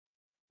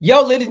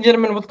Yo, ladies and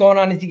gentlemen, what's going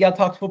on? It's Egal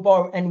Talks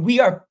Football, and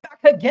we are back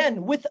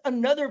again with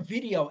another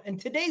video. In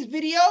today's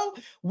video,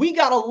 we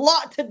got a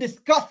lot to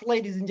discuss,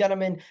 ladies and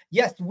gentlemen.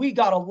 Yes, we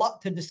got a lot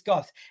to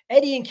discuss.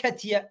 Eddie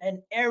Nketiah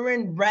and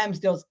Aaron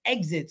Ramsdale's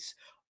exits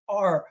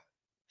are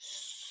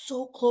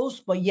so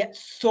close, but yet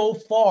so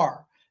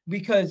far.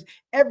 Because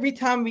every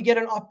time we get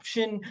an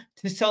option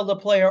to sell the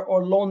player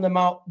or loan them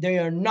out, they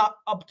are not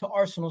up to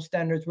Arsenal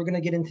standards. We're going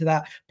to get into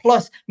that.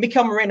 Plus,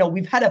 Mikel Merino,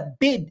 we've had a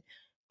bid.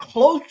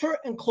 Closer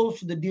and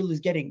closer the deal is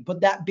getting, but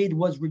that bid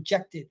was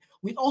rejected.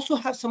 We also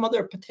have some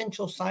other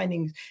potential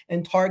signings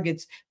and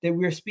targets that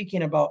we're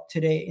speaking about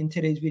today in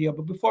today's video.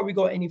 But before we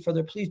go any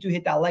further, please do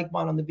hit that like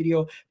button on the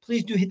video.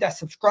 Please do hit that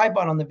subscribe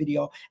button on the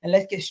video, and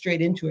let's get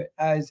straight into it,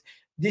 as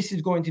this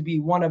is going to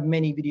be one of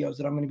many videos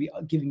that I'm going to be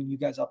giving you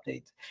guys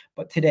updates.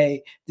 But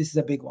today, this is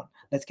a big one.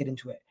 Let's get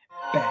into it.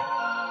 Bang.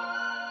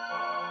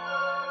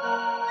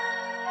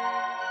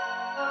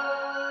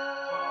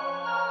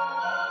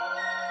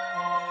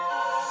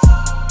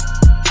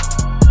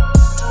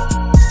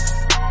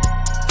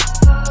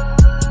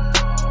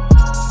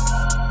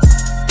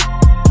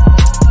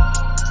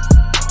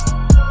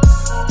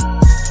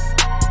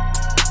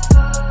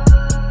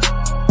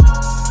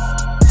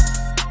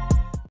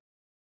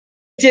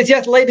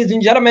 Yes, ladies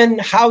and gentlemen,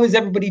 how is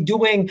everybody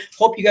doing?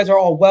 Hope you guys are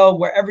all well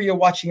wherever you're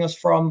watching us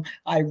from.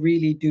 I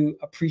really do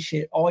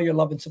appreciate all your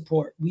love and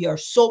support. We are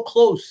so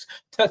close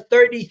to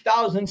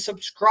 30,000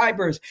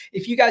 subscribers.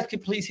 If you guys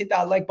could please hit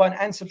that like button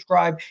and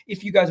subscribe.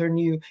 If you guys are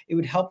new, it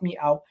would help me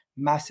out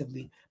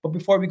massively. But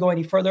before we go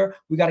any further,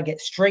 we got to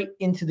get straight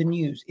into the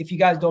news. If you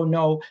guys don't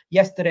know,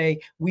 yesterday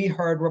we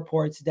heard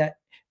reports that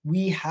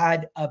we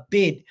had a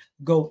bid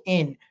go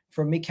in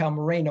for Mikel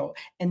Merino,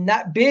 and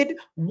that bid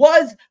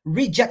was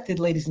rejected,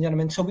 ladies and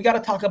gentlemen. So we got to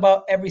talk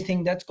about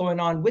everything that's going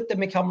on with the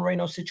Mikel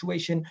Merino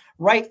situation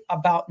right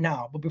about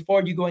now. But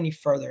before you go any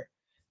further,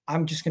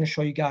 I'm just going to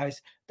show you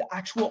guys the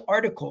actual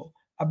article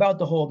about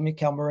the whole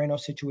Mikel Merino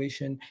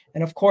situation.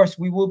 And of course,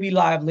 we will be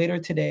live later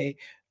today.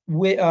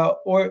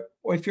 Or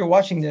if you're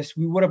watching this,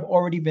 we would have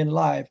already been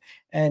live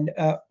and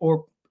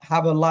or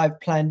have a live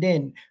planned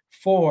in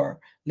for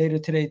later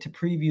today to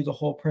preview the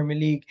whole Premier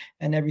League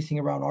and everything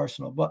around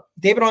Arsenal. But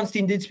David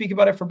Ornstein did speak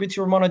about it.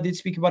 Fabrizio Romano did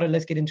speak about it.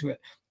 Let's get into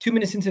it. 2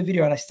 minutes into the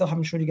video, and I still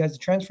haven't showed you guys the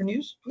transfer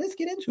news. Let's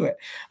get into it.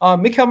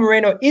 Mikel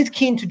Merino is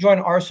keen to join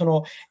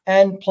Arsenal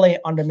and play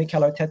under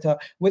Mikel Arteta,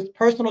 with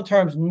personal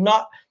terms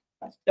not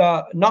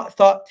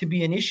thought to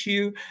be an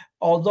issue,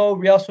 although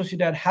Real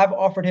Sociedad have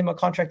offered him a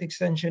contract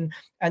extension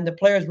and the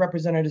player's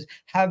representatives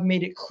have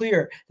made it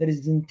clear that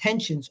his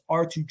intentions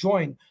are to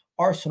join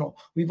Arsenal.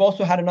 We've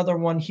also had another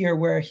one here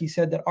where he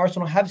said that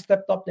Arsenal have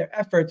stepped up their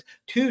efforts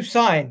to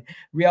sign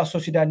Real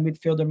Sociedad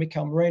midfielder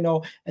Mikel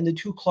Merino, and the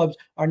two clubs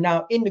are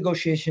now in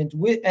negotiations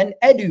with, and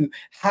Edu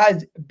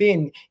has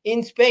been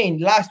in Spain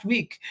last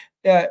week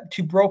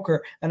to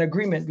broker an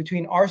agreement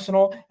between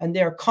Arsenal, and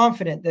they are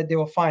confident that they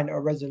will find a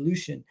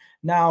resolution.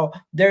 Now,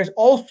 there's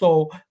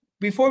also,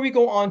 before we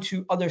go on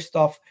to other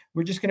stuff,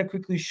 we're just going to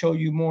quickly show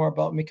you more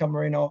about Mikel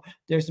Merino.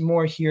 There's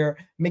more here.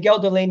 Miguel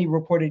Delaney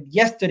reported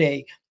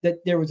yesterday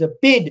that there was a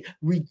bid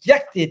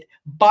rejected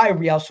by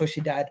Real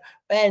Sociedad,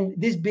 and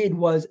this bid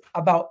was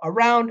about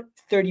around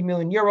 30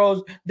 million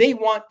euros. They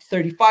want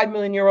 35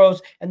 million euros,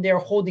 and they're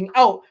holding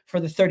out for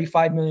the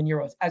 35 million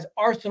euros, as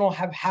Arsenal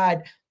have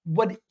had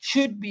what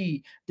should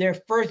be their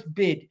first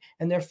bid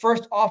and their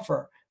first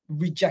offer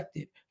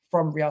rejected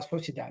from Real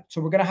Sociedad.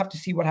 So we're going to have to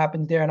see what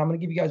happens there, and I'm going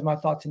to give you guys my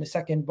thoughts in a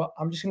second, but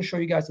I'm just going to show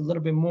you guys a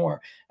little bit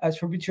more. As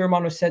Fabrizio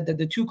Romano said, that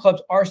the two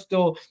clubs are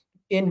still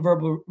in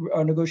verbal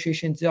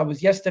negotiations. That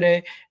was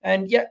yesterday,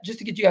 and yeah, just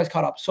to get you guys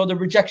caught up. So the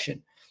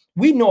rejection,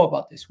 we know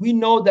about this. We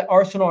know that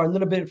Arsenal are a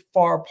little bit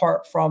far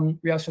apart from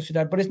Real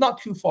Sociedad, but it's not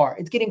too far.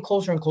 It's getting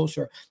closer and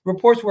closer.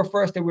 Reports were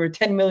first that we were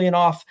 10 million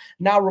off.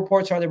 Now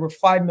reports are that we're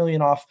 5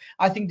 million off.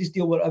 I think this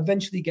deal will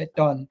eventually get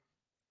done.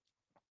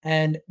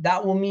 And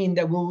that will mean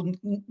that we'll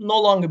no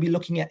longer be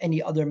looking at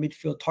any other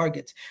midfield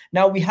targets.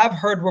 Now, we have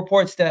heard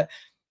reports that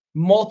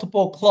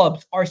multiple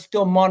clubs are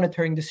still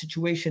monitoring the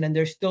situation, and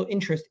there's still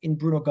interest in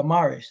Bruno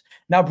Guimaraes.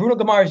 Now, Bruno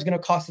Guimaraes is going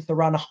to cost us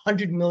around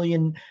 100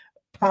 million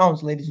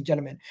pounds, ladies and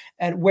gentlemen,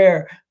 and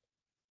where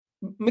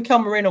Mikel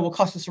Merino will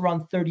cost us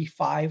around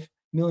 35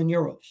 million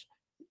euros.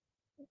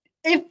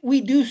 If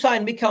we do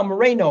sign Mikel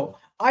Merino,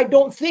 I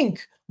don't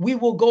think we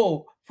will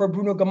go for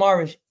Bruno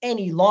Guimaraes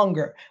any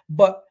longer.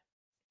 But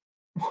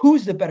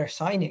who's the better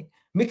signing?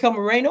 Mikel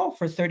Merino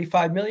for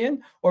 35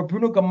 million or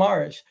Bruno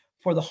Guimaraes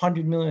for the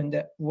 100 million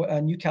that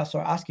Newcastle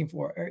are asking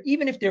for? Or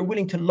even if they're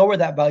willing to lower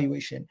that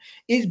valuation,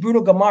 is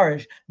Bruno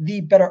Guimaraes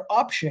the better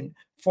option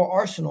for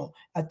Arsenal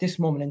at this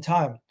moment in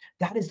time?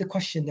 That is the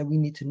question that we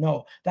need to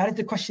know. That is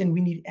the question we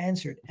need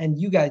answered.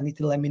 And you guys need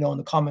to let me know in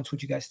the comments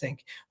what you guys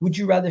think. Would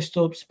you rather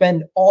still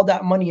spend all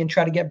that money and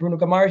try to get Bruno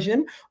Guimaraes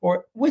in?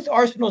 Or with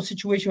Arsenal's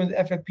situation with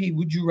FFP,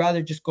 would you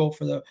rather just go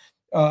for the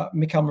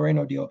Mikel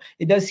Merino deal?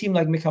 It does seem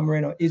like Mikel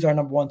Merino is our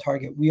number one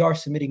target. We are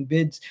submitting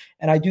bids,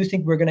 and I do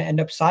think we're going to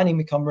end up signing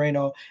Mikel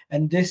Merino.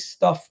 And this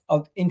stuff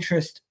of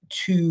interest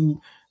to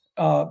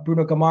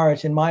Bruno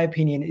Guimaraes, in my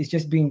opinion, is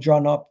just being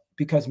drawn up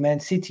because Man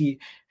City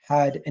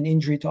had an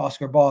injury to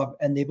Oscar Bob,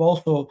 and they've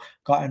also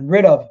gotten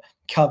rid of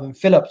Calvin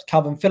Phillips.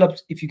 Calvin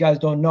Phillips, if you guys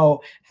don't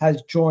know,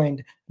 has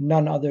joined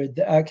none other.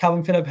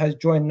 Calvin Phillips has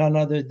joined none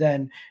other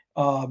than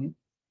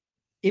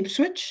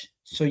Ipswich.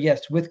 So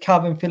yes, with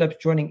Calvin Phillips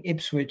joining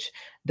Ipswich,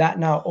 that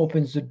now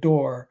opens the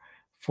door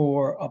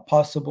for a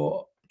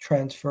possible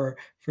transfer,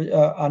 for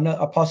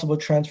a possible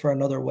transfer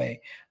another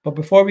way. But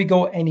before we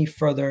go any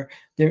further,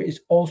 there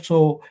is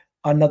also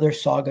another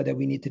saga that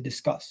we need to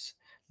discuss.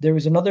 There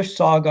is another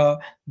saga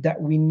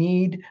that we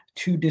need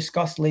to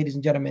discuss, ladies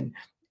and gentlemen.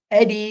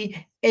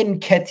 Eddie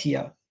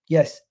Nketiah.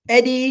 Yes,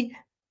 Eddie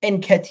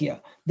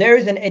Nketiah. There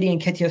is an Eddie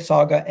Nketiah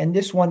saga, and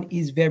this one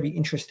is very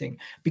interesting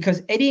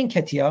because Eddie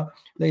Nketiah,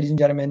 ladies and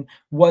gentlemen,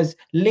 was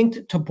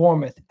linked to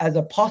Bournemouth as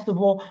a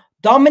possible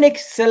Dominic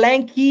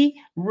Solanke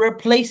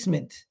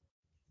replacement.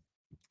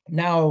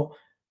 Now,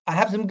 I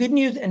have some good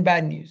news and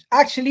bad news.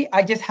 Actually,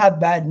 I just have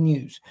bad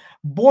news.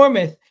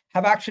 Bournemouth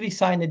have actually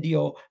signed a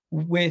deal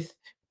with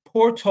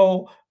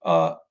Porto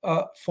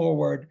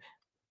forward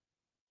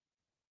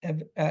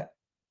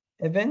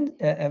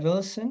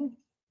Evelson,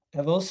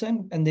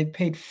 and they've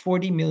paid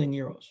 40 million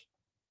euros.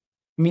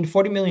 I mean,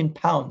 40 million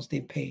pounds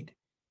they've paid.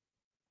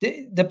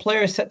 The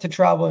player is set to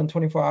travel in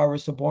 24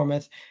 hours to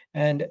Bournemouth,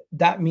 and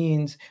that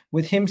means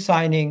with him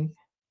signing,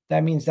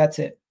 that means that's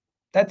it.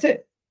 That's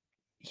it.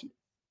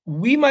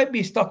 We might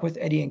be stuck with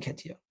Eddie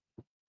Nketiah.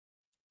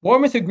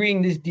 Bournemouth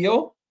agreeing this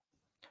deal,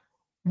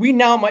 we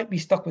now might be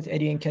stuck with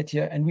Eddie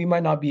Nketiah, and we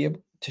might not be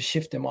able to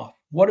shift him off.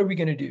 What are we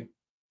going to do?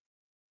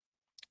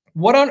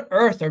 What on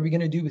earth are we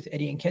going to do with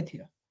Eddie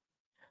Nketiah?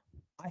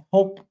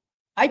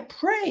 I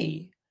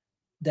pray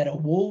that a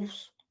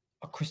Wolves,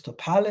 a Crystal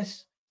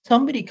Palace,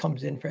 somebody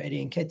comes in for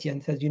Eddie Nketiah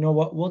and says, you know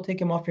what, we'll take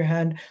him off your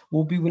hand.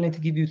 We'll be willing to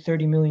give you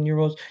 30 million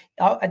euros.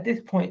 At this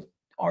point,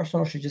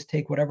 Arsenal should just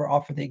take whatever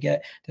offer they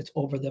get that's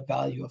over the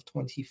value of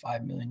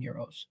 25 million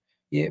euros.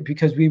 Yeah,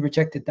 because we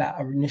rejected that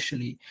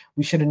initially.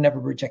 We should have never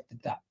rejected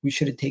that. We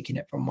should have taken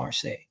it from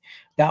Marseille.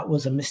 That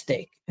was a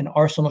mistake. And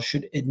Arsenal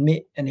should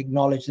admit and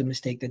acknowledge the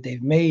mistake that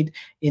they've made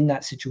in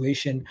that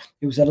situation.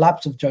 It was a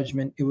lapse of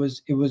judgment. It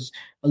was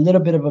a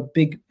little bit of a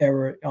big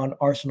error on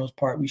Arsenal's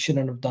part. We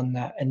shouldn't have done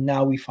that. And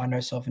now we find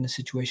ourselves in a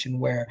situation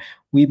where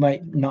we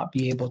might not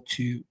be able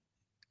to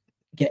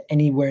get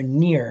anywhere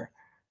near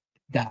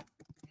that.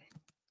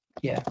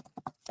 Yeah,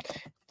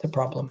 it's a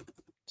problem.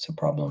 It's a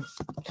problem.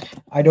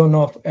 I don't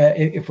know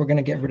if we're going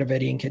to get rid of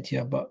Eddie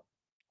Nketiah, but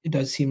it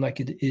does seem like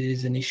it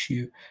is an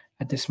issue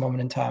at this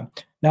moment in time.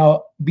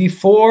 Now,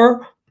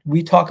 before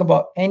we talk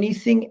about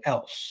anything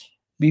else,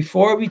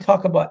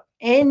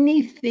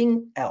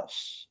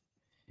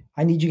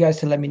 I need you guys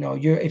to let me know.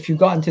 If you've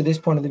gotten to this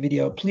point of the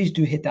video, please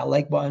do hit that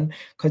like button,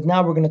 because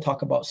now we're going to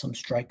talk about some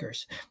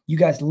strikers. You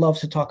guys love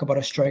to talk about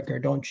a striker,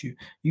 don't you?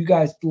 You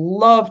guys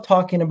love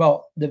talking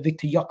about the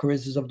Viktor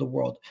Gyökereses of the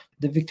world,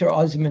 the Victor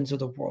Osimhens of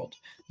the world.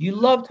 You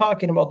love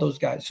talking about those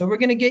guys. So we're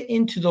going to get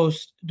into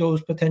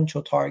those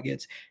potential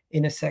targets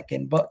in a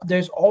second. But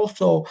there's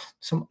also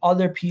some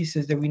other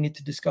pieces that we need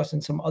to discuss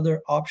and some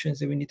other options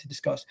that we need to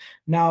discuss.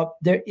 Now,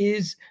 there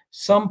is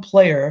some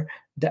player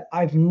that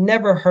I've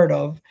never heard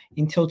of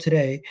until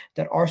today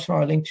that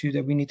Arsenal are linked to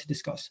that we need to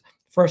discuss.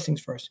 First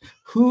things first,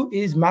 who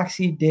is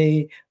Maxim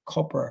De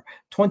Cuyper,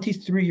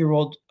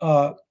 23-year-old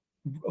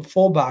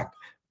fullback,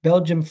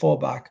 Belgian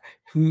fullback,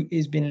 who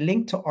has been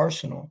linked to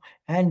Arsenal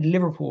and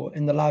Liverpool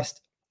in the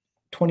last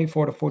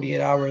 24 to 48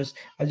 hours.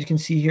 As you can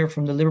see here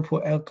from the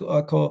Liverpool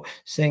Echo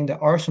saying that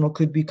Arsenal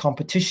could be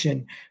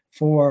competition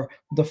for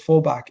the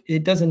fullback.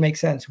 It doesn't make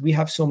sense. We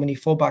have so many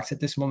fullbacks at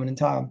this moment in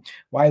time.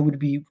 Why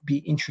would we be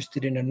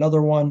interested in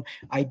another one?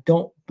 I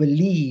don't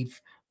believe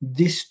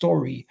this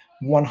story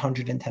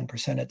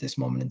 110% at this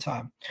moment in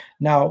time.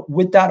 Now,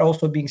 with that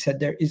also being said,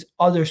 there is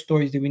other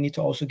stories that we need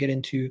to also get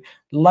into,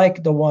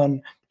 like the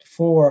one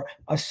for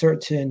a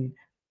certain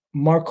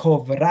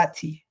Marco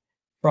Verratti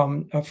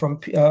from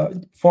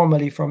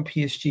formerly from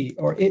PSG,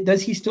 or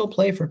does he still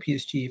play for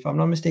PSG? If I'm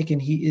not mistaken,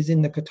 he is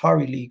in the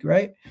Qatari league,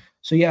 right?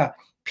 So yeah,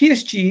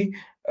 PSG,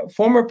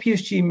 former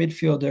PSG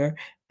midfielder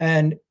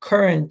and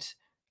current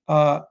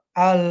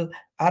Al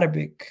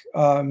Arabic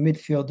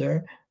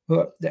midfielder,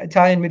 the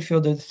Italian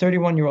midfielder, the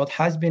 31-year-old,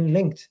 has been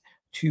linked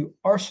to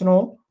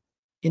Arsenal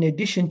in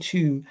addition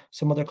to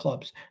some other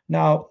clubs.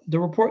 Now, the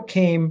report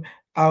came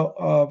out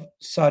of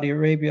Saudi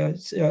Arabia,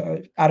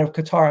 out of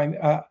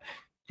Qatar.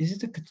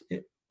 Is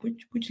it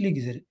which league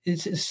is it?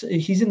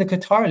 He's in the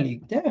Qatar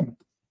league. Damn.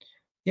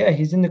 Yeah,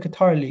 he's in the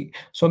Qatar league.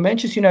 So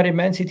Manchester United,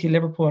 Man City,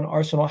 Liverpool, and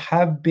Arsenal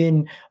have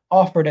been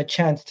offered a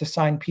chance to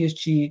sign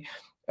PSG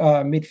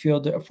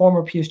midfielder,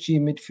 former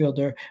PSG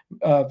midfielder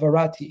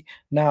Verratti.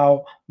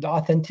 Now, the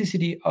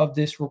authenticity of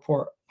this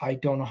report, I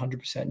don't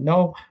 100%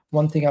 know.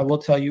 One thing I will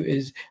tell you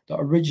is the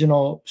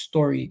original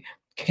story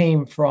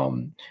came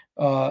from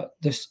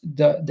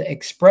the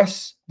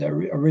Express. The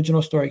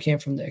original story came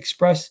from the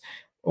Express,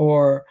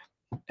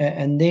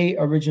 and they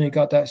originally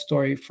got that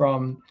story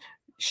from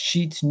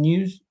Sheets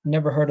News,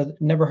 never heard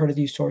of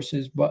these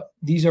sources, but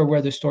these are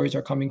where the stories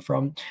are coming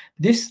from.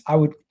 This I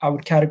would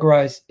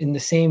categorize in the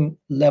same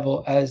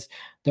level as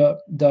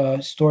the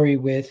story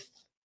with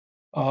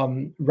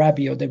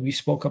Rabiot that we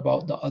spoke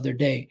about the other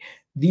day.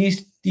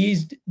 These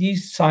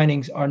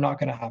signings are not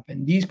going to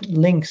happen. These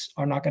links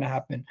are not going to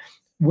happen.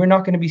 We're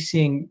not going to be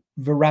seeing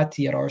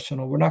Verratti at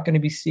Arsenal. We're not going to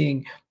be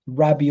seeing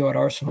Rabiot at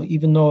Arsenal,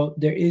 even though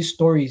there is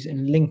stories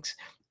and links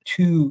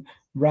to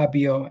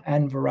Rabiot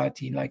and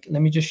Verratti. Like,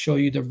 let me just show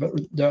you the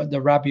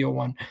Rabiot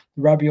one.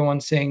 The Rabiot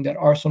one saying that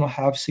Arsenal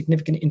have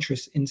significant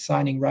interest in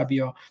signing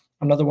Rabiot.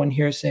 Another one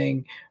here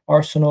saying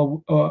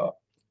Arsenal,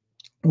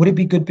 would it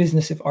be good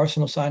business if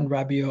Arsenal signed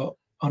Rabiot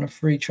on a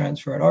free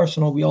transfer at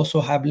Arsenal? We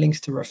also have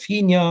links to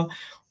Rafinha.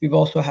 We've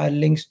also had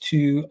links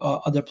to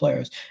other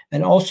players.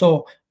 And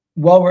also,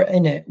 while we're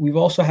in it, we've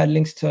also had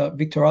links to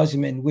Viktor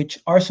Osimhen, which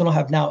Arsenal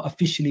have now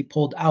officially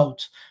pulled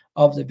out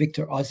of the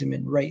Viktor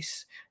Osimhen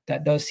race.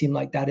 That does seem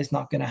like that is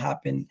not going to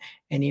happen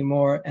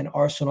anymore. And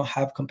Arsenal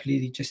have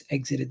completely just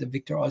exited the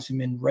Viktor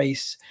Osimhen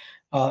race.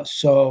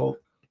 So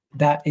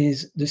that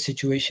is the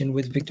situation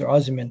with Viktor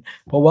Osimhen.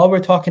 But while we're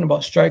talking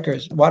about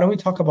strikers, why don't we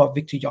talk about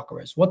Viktor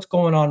Gyökeres? What's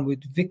going on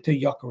with Viktor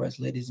Gyökeres,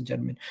 ladies and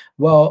gentlemen?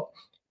 Well,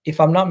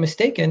 if I'm not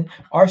mistaken,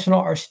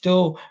 Arsenal are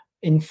still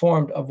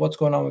informed of what's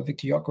going on with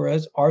Viktor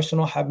Gyökeres.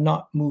 Arsenal have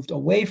not moved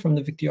away from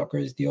the Viktor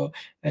Gyökeres deal,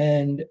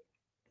 and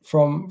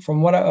from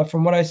what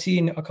I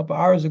seen a couple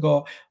hours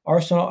ago,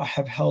 Arsenal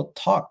have held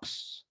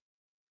talks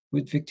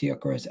with Viktor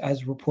Gyökeres,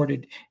 as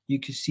reported. You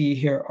can see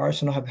here,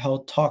 Arsenal have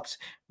held talks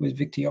with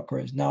Viktor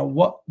Gyökeres. Now,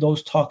 what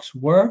those talks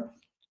were,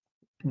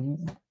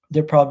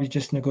 they're probably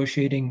just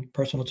negotiating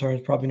personal terms,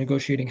 probably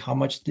negotiating how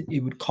much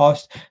it would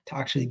cost to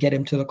actually get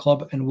him to the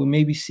club, and we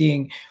may be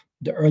seeing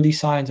the early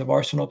signs of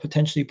Arsenal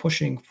potentially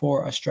pushing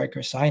for a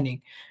striker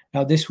signing.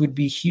 Now, this would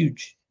be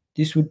huge.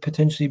 This would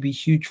potentially be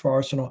huge for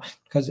Arsenal,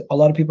 because a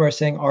lot of people are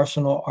saying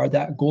Arsenal are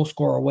that goal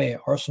scorer away.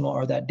 Arsenal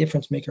are that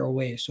difference maker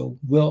away. So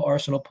will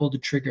Arsenal pull the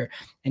trigger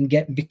and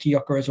get Viktor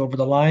Gyökeres over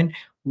the line?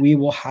 We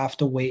will have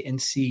to wait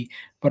and see.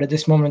 But at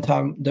this moment in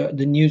time,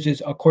 the news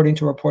is, according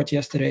to reports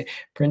yesterday,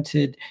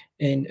 printed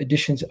in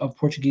editions of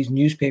Portuguese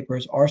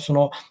newspapers,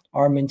 Arsenal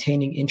are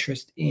maintaining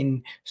interest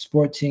in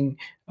sporting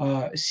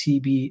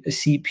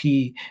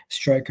CP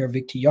striker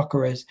Viktor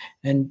Gyökeres.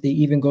 And they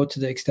even go to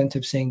the extent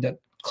of saying that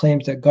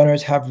claims that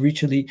Gunners have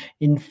recently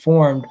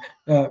informed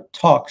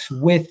talks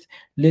with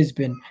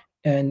Lisbon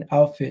and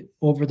outfit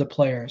over the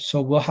player.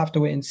 So we'll have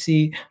to wait and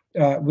see,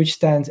 which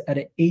stands at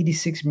an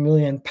 £86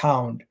 million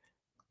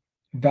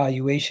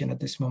valuation at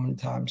this moment in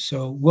time.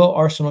 So will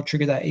Arsenal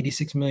trigger that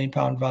 £86 million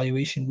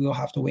valuation? We'll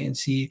have to wait and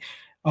see.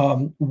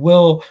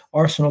 Will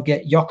Arsenal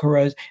get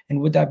Gyökeres, and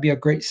would that be a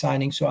great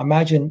signing? So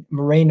imagine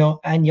MERINO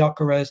and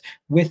Gyökeres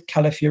with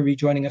Calafiori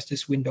joining us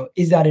this window.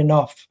 Is that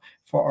enough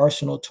for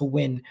Arsenal to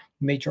win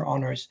major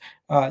honors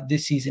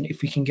this season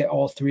if we can get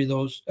all three of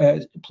those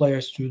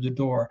players through the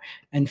door?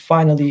 And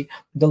finally,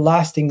 the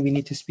last thing we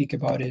need to speak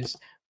about is,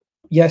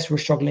 yes, we're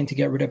struggling to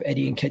get rid of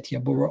Eddie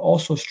Nketiah, but we're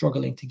also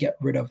struggling to get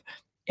rid of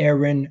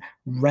Aaron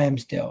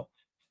Ramsdale.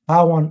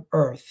 How on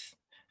earth,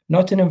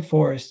 Nottingham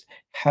Forest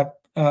have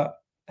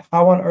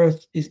how on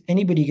earth is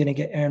anybody going to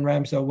get Aaron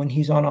Ramsdale when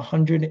he's on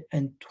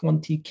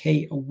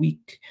 120K a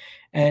week,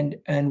 and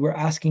we're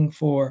asking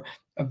for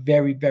a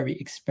very, very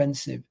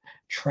expensive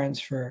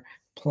transfer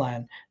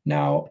plan?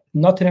 Now,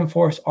 Nottingham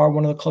Forest are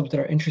one of the clubs that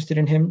are interested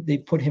in him. They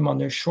put him on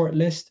their short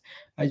list,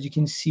 as you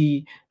can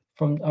see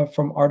from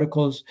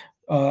articles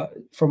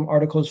from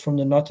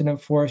the Nottingham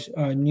Forest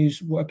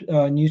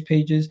news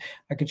pages.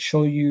 I could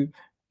show you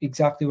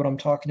exactly what I'm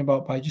talking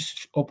about by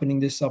just opening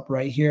this up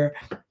right here.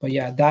 But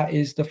yeah, that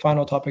is the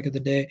final topic of the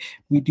day.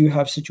 We do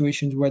have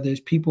situations where there's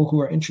people who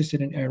are interested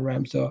in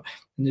Aaron Ramsdale,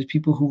 and there's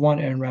people who want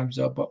Aaron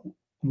Ramsdale, but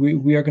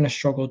we are going to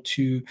struggle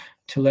to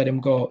let him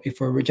go if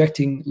we're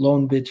rejecting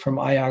loan bids from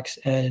Ajax,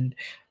 and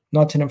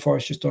Nottingham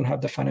Forest just don't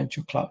have the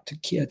financial clout to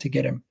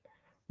get him.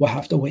 We'll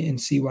have to wait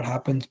and see what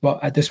happens.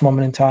 But at this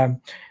moment in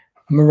time,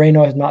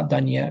 MERINO is not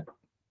done yet.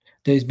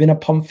 There's been a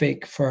pump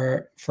fake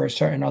for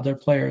certain other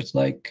players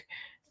like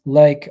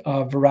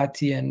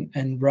Verratti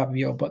and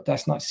Rabiot, but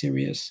that's not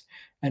serious.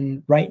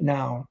 And right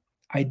now,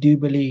 I do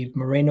believe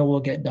MERINO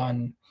will get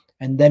done,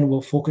 and then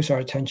we'll focus our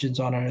attentions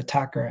on an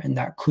attacker, and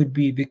that could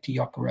be Viktor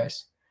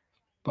Gyökeres.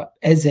 But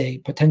Eze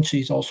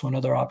potentially is also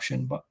another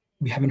option, but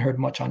we haven't heard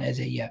much on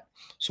Eze yet.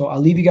 So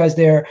I'll leave you guys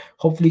there.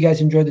 Hopefully you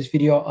guys enjoyed this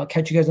video. I'll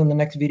catch you guys on the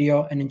next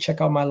video, and then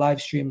check out my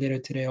live stream later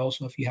today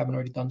also if you haven't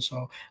already done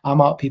so.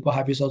 I'm out, people.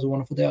 Have yourselves a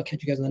wonderful day. I'll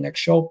catch you guys on the next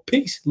show.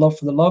 Peace. Love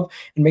for the love.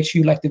 And make sure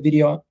you like the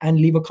video and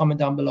leave a comment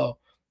down below.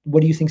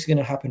 What do you think is going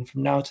to happen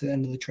from now to the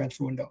end of the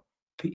transfer window?